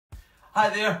Hi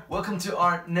there, welcome to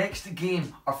our next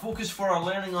game. Our focus for our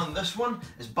learning on this one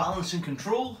is balance and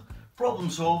control, problem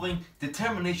solving,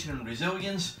 determination and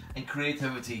resilience, and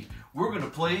creativity. We're going to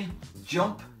play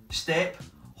jump, step,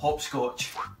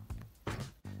 hopscotch.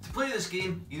 To play this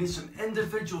game, you need some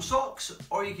individual socks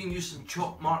or you can use some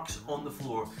chalk marks on the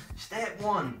floor. Step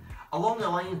 1, along the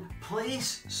line,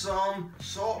 place some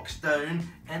socks down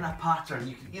in a pattern.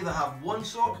 You can either have one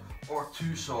sock or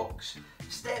two socks.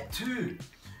 Step 2,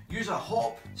 use a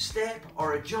hop, step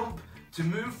or a jump to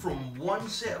move from one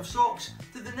set of socks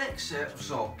to the next set of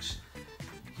socks.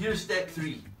 Here's step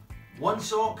 3, one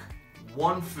sock,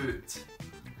 one foot.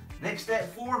 Next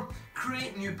step 4,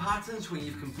 create new patterns when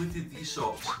you've completed these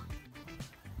socks.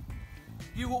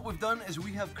 Here what we've done is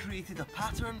we have created a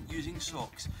pattern using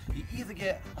socks. You either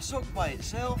get a sock by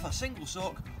itself, a single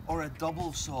sock, or a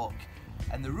double sock.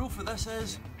 And the rule for this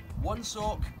is one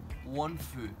sock, one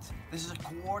foot. This is a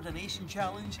coordination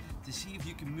challenge to see if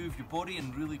you can move your body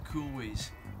in really cool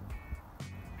ways.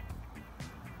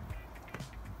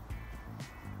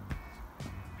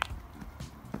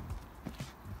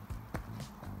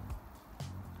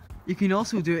 You can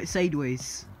also do it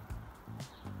sideways.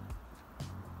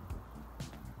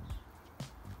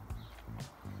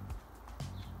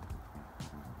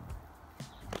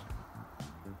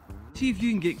 See if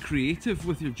you can get creative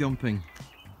with your jumping.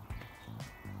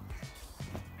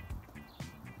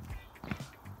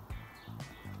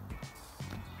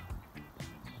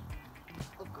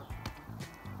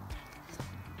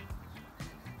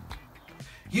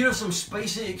 Here are some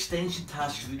spicy extension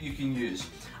tasks that you can use.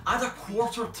 Add a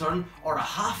quarter turn or a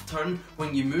half turn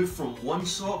when you move from one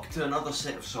sock to another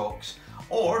set of socks.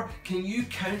 Or can you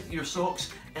count your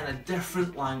socks in a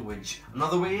different language?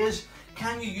 Another way is,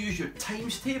 can you use your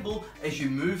times table as you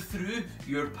move through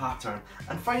your pattern?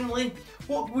 And finally,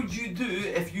 what would you do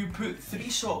if you put 3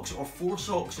 socks or 4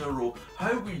 socks in a row?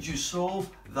 How would you solve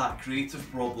that creative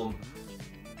problem?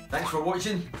 Thanks for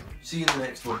watching, see you in the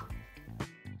next one.